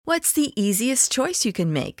What's the easiest choice you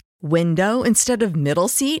can make? Window instead of middle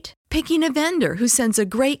seat? Picking a vendor who sends a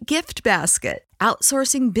great gift basket?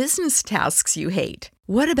 Outsourcing business tasks you hate?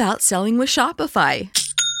 What about selling with Shopify?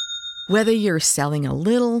 Whether you're selling a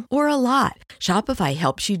little or a lot, Shopify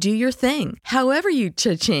helps you do your thing, however you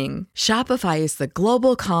cha-ching. Shopify is the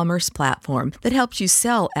global commerce platform that helps you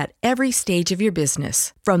sell at every stage of your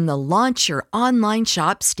business. From the launch your online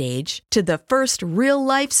shop stage to the first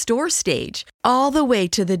real-life store stage, all the way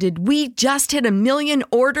to the did we just hit a million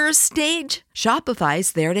orders stage.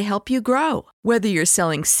 Shopify's there to help you grow. Whether you're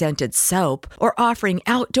selling scented soap or offering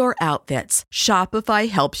outdoor outfits, Shopify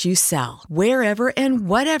helps you sell. Wherever and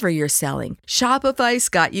whatever you're selling, Shopify's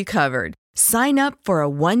got you covered. Sign up for a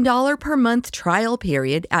 $1 per month trial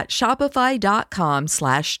period at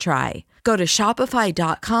shopify.com/try. Go to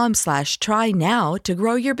shopify.com/try now to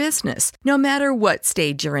grow your business, no matter what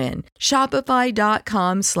stage you're in.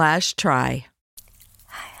 Shopify.com/try.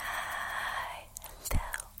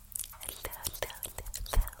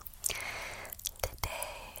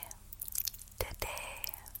 Today,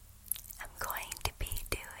 I'm going to be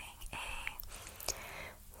doing a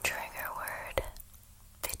trigger word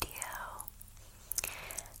video.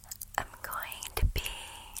 I'm going to be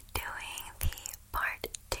doing the part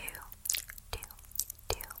two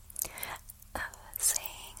of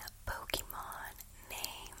saying Pokemon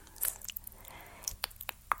names.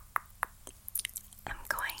 I'm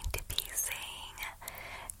going to be saying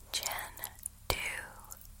Gen 2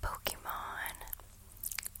 Pokemon.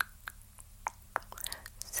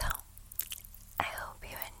 So, I hope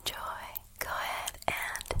you enjoy. Go ahead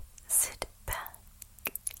and sit back,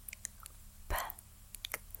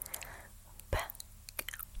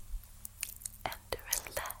 and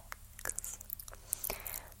relax,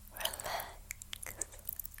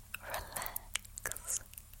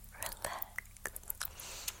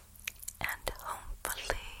 and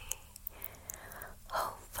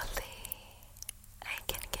hopefully, I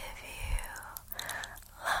can give you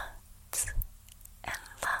lots and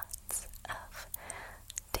lots of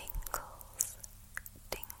tingles.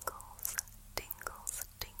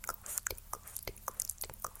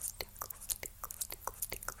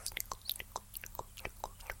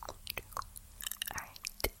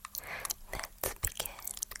 Alright, let's begin.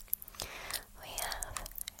 We have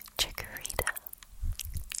Chikorita,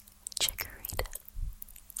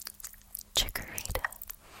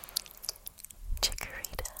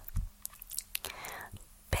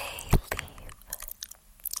 Bayleaf,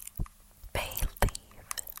 Meganium,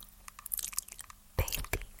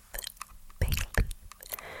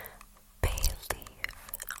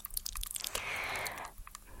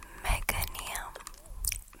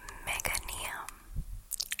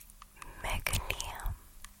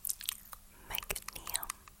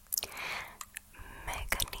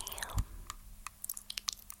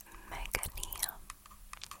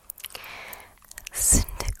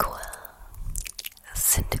 Cyndaquil,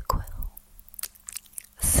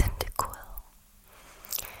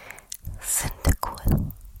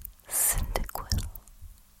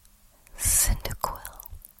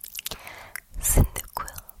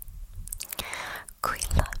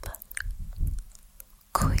 Quilava,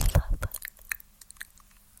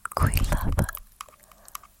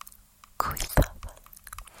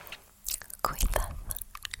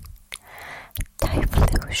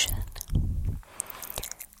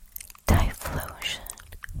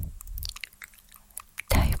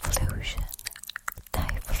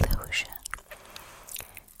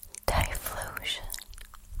 Typhlosion,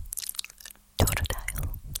 Totodile,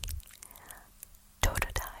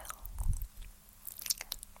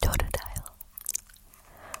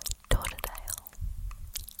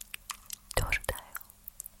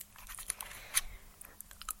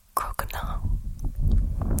 Croconaw,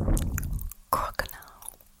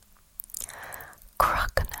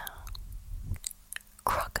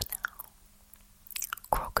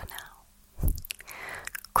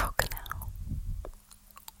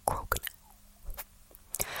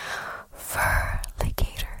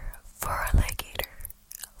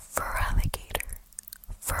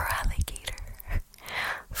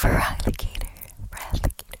 Feraligatr.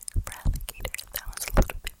 That was a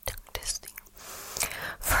little bit tongue twisting.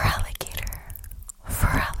 Feraligatr.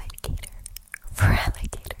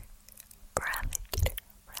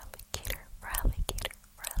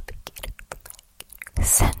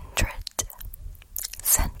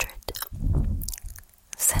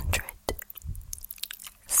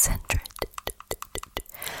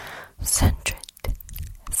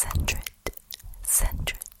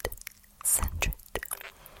 Centrid.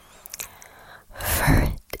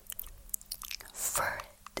 Furret.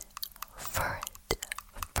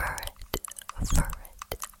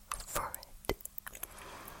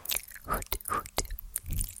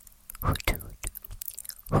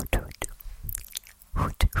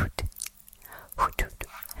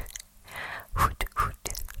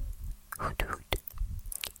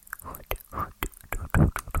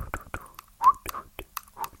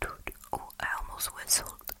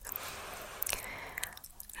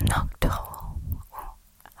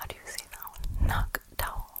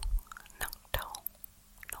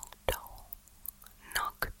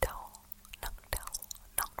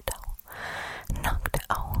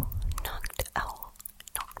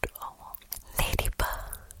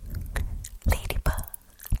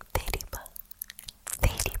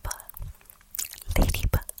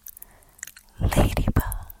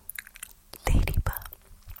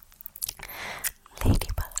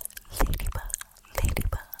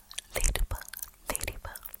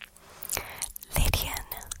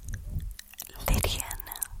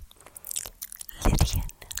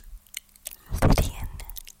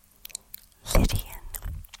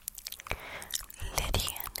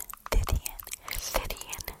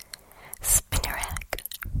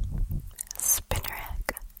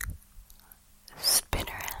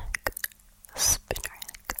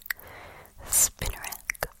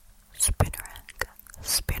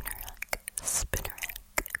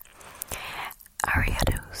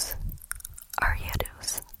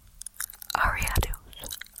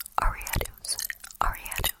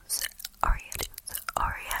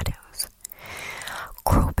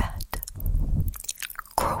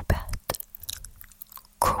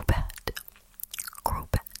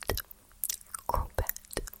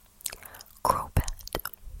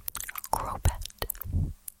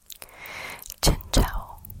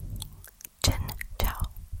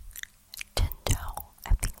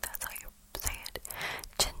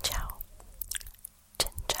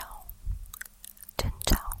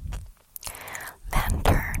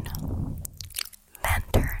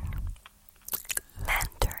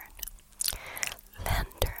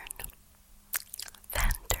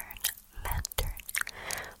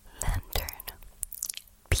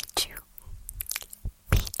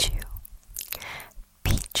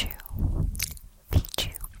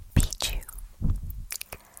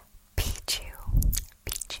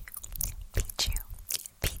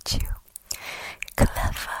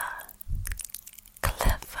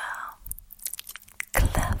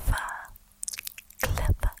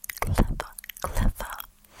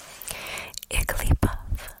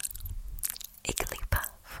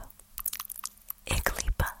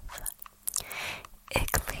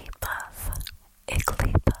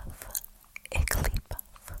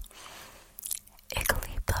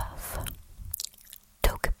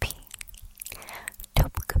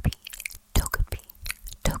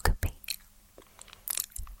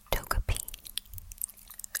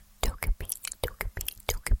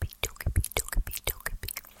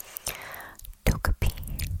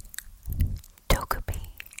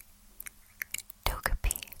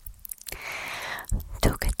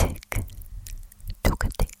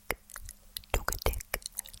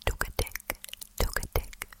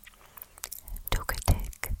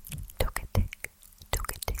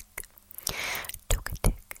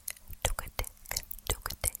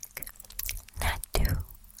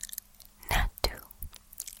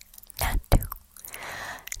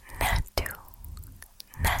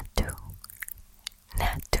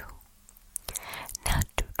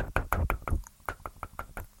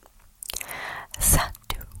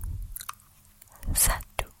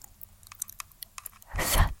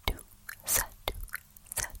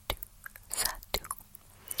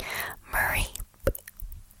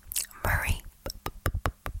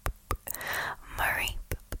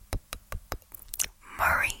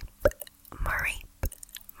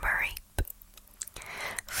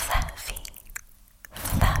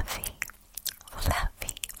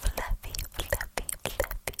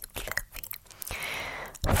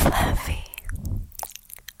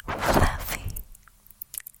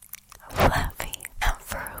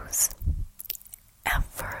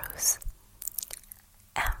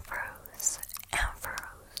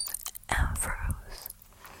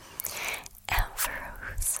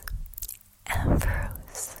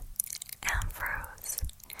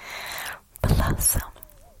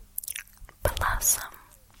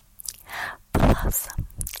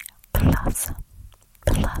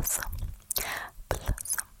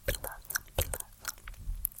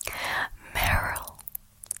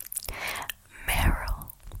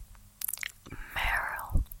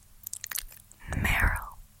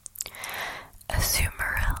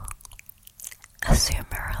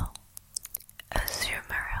 Azumaril,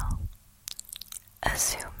 Azumaril,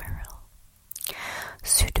 Azumaril,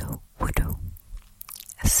 Pseudo Voodoo,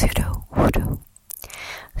 Pseudo Voodoo,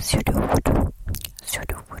 Pseudo Voodoo,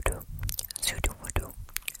 Pseudo Voodoo, Pseudo Voodoo,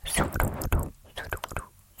 Pseudo Voodoo,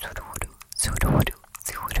 Pseudo Voodoo, Pseudo Voodoo,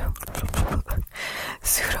 Pseudo Voodoo,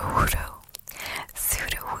 Pseudo Voodoo,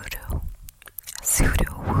 Pseudo Voodoo, Pseudo Voodoo,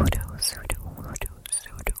 Pseudo Voodoo, Pseudo Voodoo,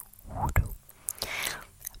 Pseudo Voodoo,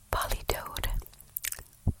 Polydode,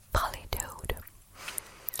 Polydode,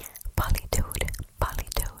 Polydode,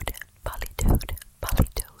 Polydode, Polydode,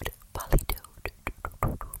 Polydode, Polydode,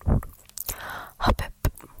 Hoppip,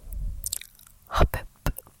 Hoppip,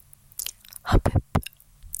 Hoppip,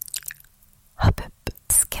 Hoppip,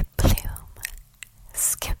 Skip Bloom,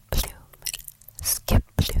 Skip Bloom, Skip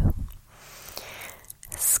Bloom,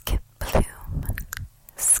 Skip Bloom,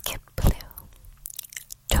 Skip Bloom,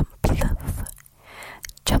 Jump Love,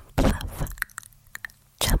 Jump Love,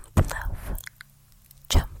 Jump Love,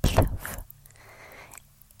 Jump Love,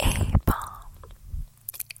 A-Bomb,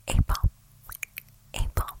 A-Bomb,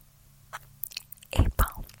 A-Bomb,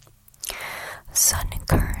 A-Bomb,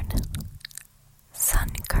 Sunkern,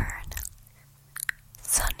 Sunkern,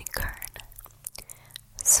 Sunkern,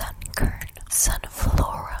 Sunkern,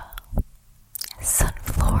 Sunflora,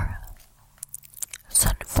 Sunflora,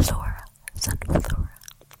 Sunflora, Sunflora,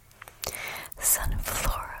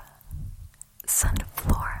 Sunflora,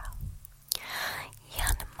 Sunflora,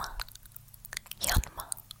 Yanma, Yanma,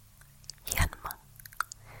 Yanma,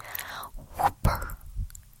 Whooper,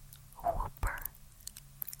 Whooper,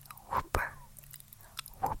 Whooper,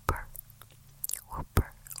 Whooper,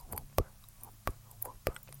 Whooper, Whooper, Whooper,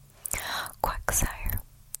 Whooper, Quagsire,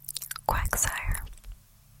 Quagsire,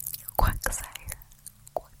 Quagsire,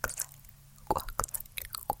 Quagsire, Quagsire,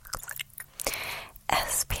 Quagsire,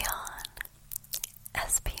 Espion,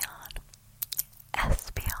 Espion,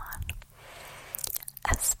 Espion,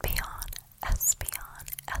 Espion, Espion,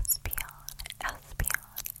 Espion,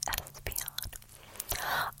 Espion, Espion,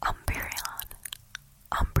 Umbreon,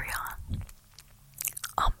 Umbreon,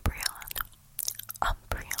 Umbreon,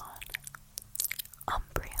 Umbreon,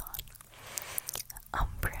 Umbreon,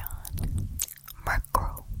 Umbreon,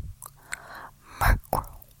 Murkrow,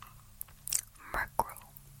 Murkrow, Murkrow,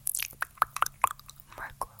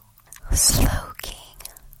 Murkrow, Slowking,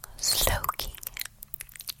 Slowking,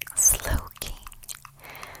 Slowking,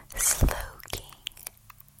 Slowking,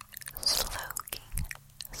 Slowking,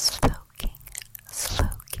 Slowking,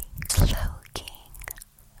 Slowking, Slowking,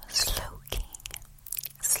 Slowking,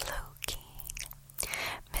 Slowking,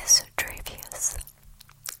 Misdrevious,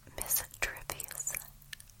 Misdrevious,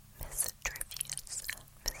 Misdrevious,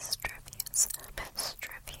 Misdrevious,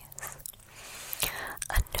 Misdrevious,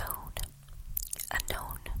 Unknown,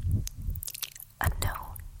 Unknown,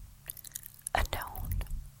 Unknown, Unknown,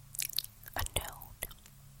 Unknown,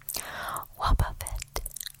 Wobbuffet,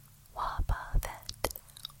 Wobbuffet,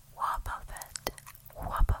 Wobbuffet,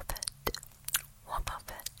 Wobbuffet,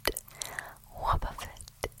 Wobbuffet, Wobbuffet,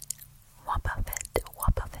 Wobbuffet,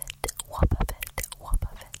 Wobbuffet, Wobbuffet,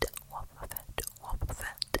 Wobbuffet, Wobbuffet,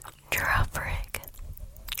 Wobbuffet, Giraffrig,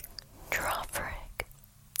 Giraffrig,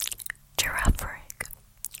 Giraffrig,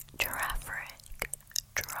 Giraffrig,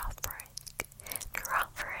 Giraffrig,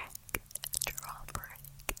 Giraffrig, Giraffrig,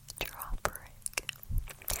 Giraffrig,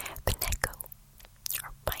 Pineco,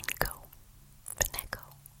 or Pineco, Pineco,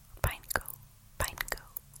 Pineco, Pineco,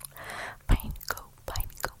 Pineco,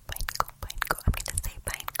 Pineco, Pineco, Pineco. I'm going to say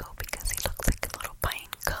Pineco because he looks like a little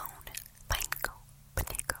pine cone. Pineco,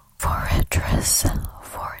 Pineco. Fortress,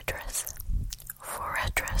 Fortress,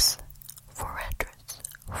 Fortress, Fortress,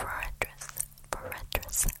 Fortress,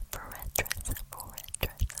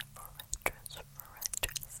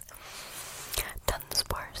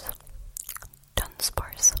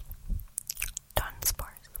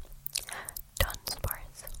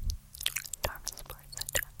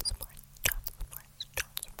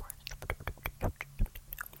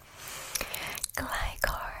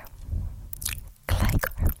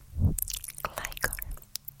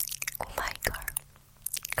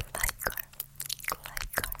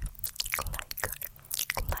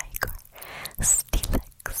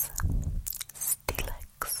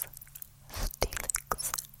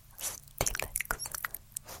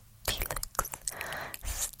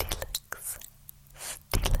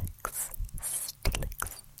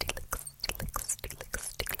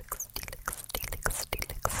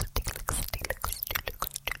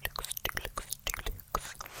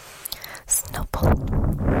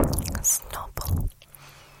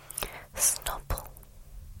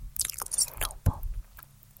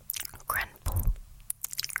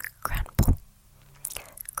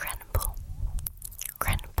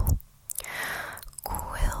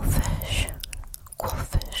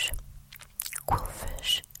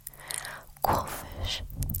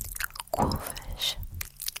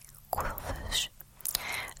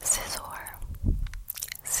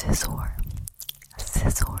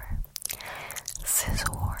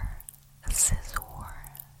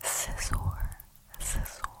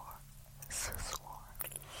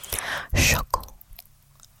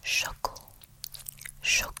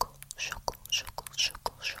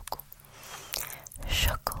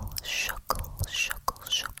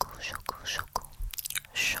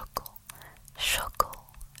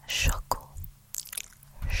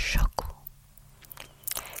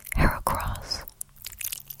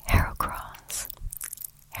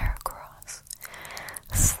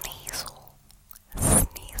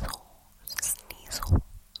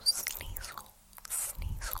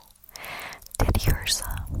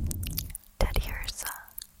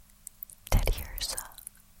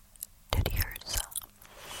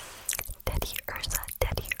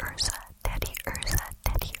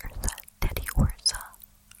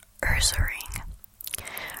 Ursaring,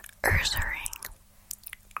 Ursaring,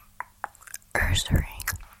 Ursaring,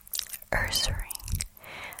 Ursaring,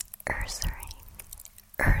 Ursaring,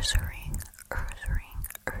 Ursaring, Ursaring,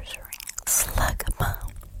 Ursaring, Slugma,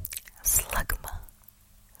 Slugma,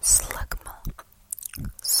 Slugma,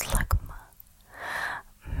 Slugma,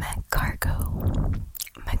 McCargo,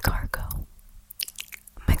 McCargo,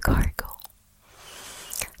 McCargo,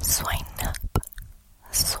 Swine Nub,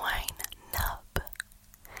 Swine Nub,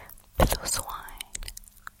 Pillow Swine,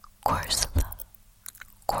 Corsla,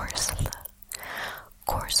 Corsla,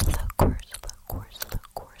 Corsla, Corsla, Corsla,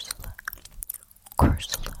 Corsla,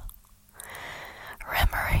 Corsla,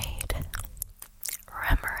 Remoraid,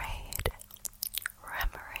 Remoraid,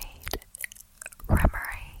 Remoraid,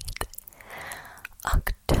 Remoraid,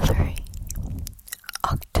 Octillery,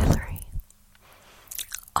 Octillery,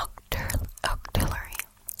 Octillery.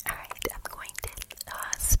 Alright, I'm going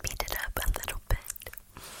to speed it up a little bit.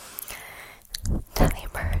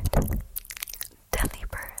 Tunnybird,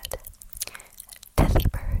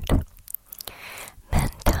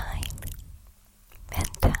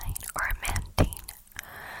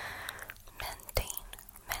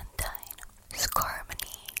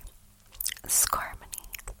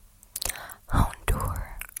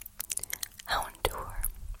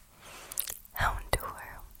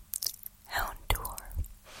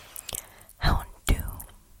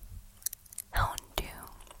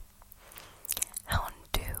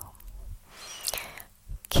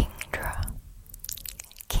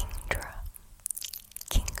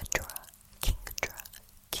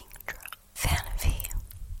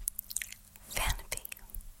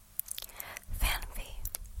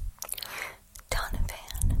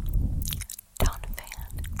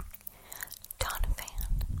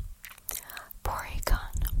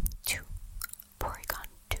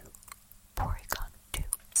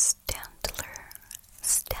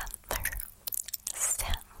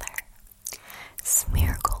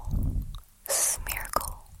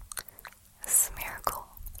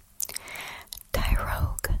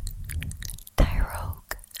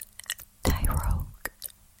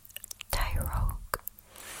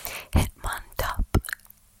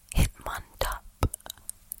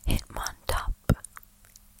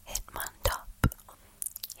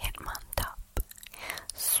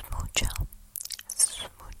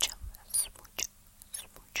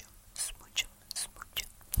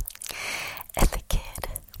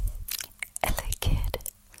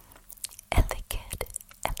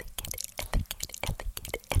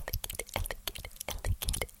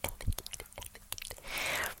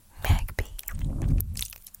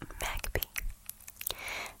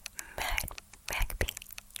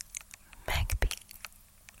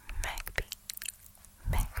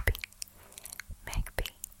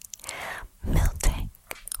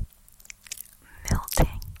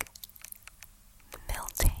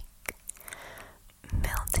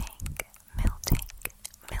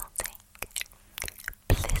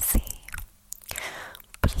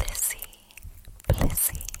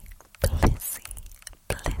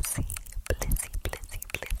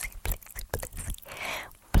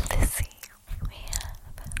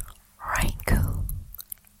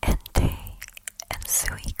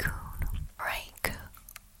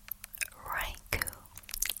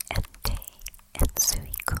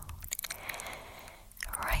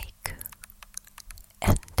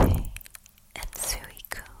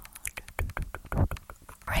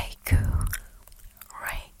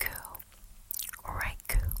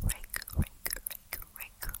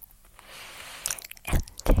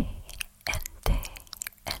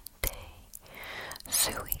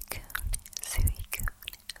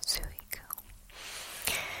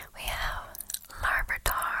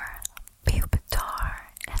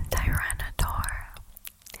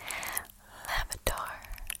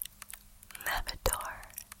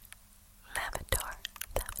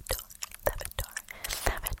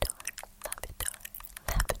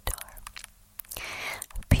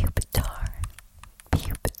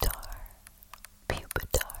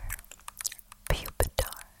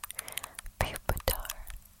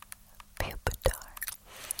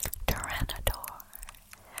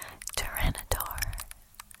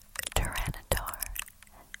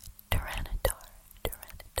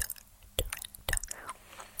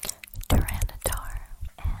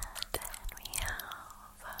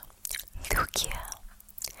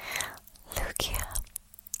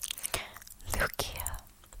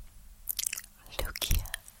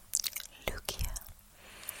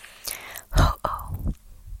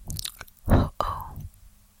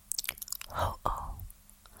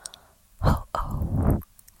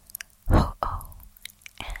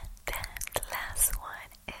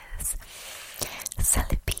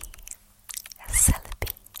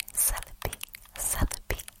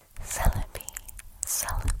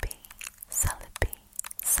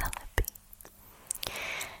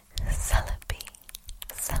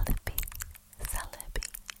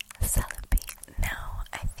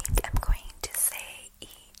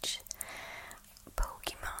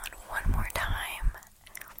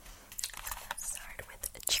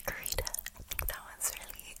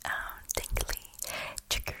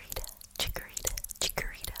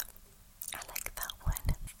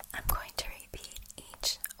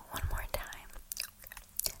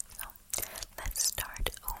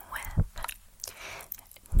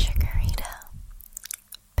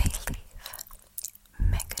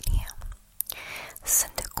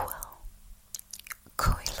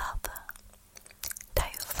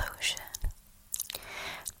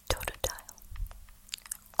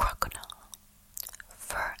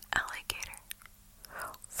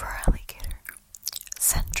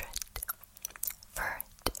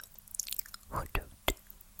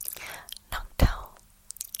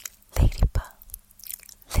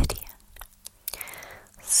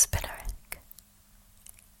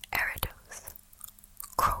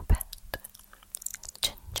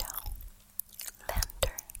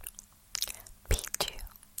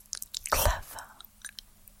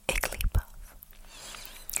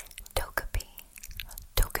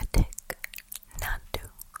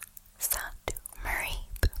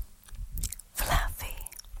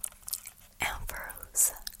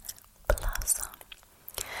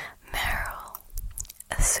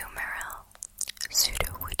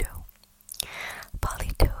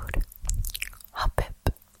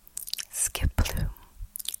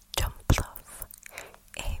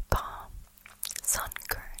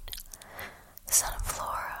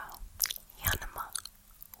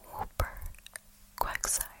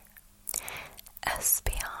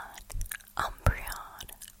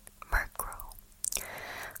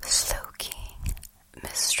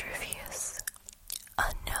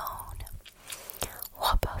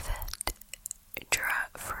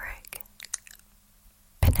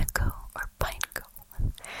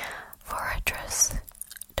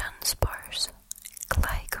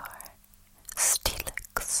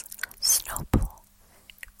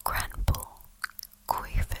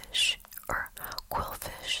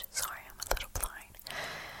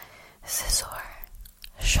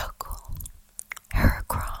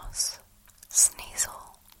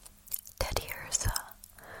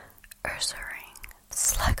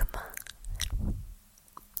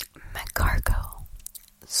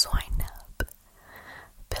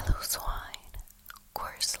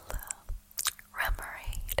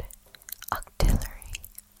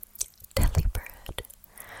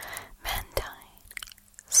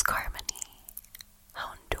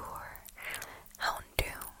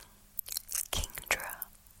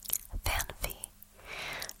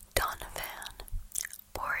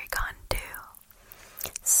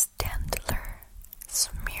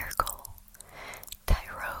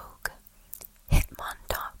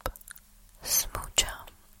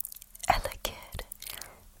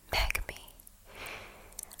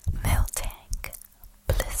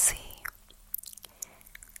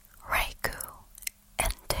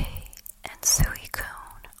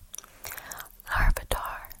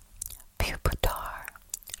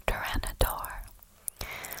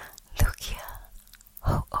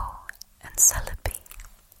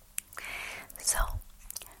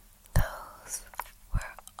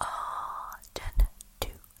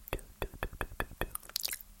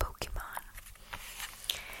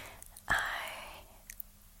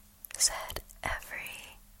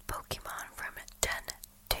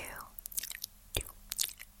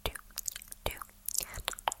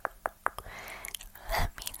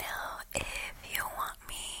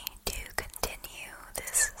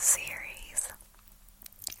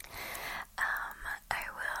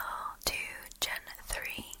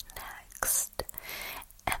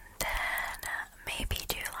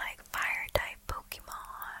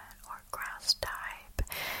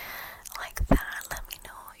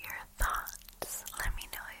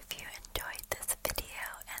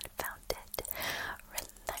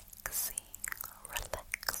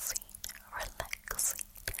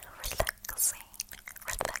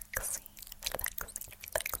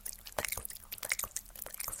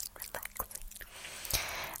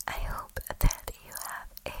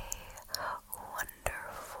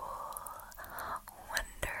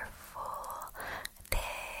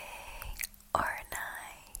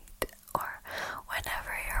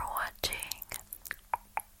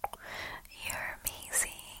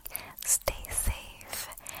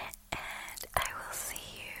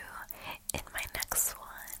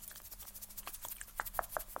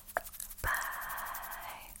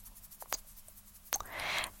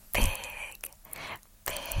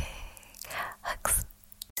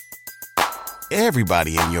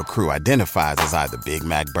 Everybody in your crew identifies as either Big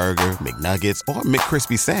Mac Burger, McNuggets, or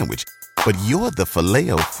McCrispy Sandwich. But you're the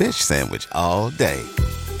Filet-O-Fish Sandwich all day.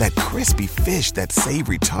 That crispy fish, that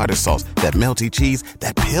savory tartar sauce, that melty cheese,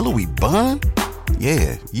 that pillowy bun.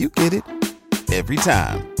 Yeah, you get it. Every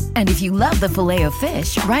time. And if you love the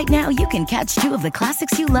Filet-O-Fish, right now you can catch two of the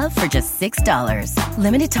classics you love for just $6.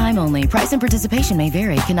 Limited time only. Price and participation may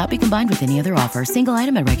vary. Cannot be combined with any other offer. Single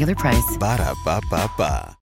item at regular price. Ba-da-ba-ba-ba.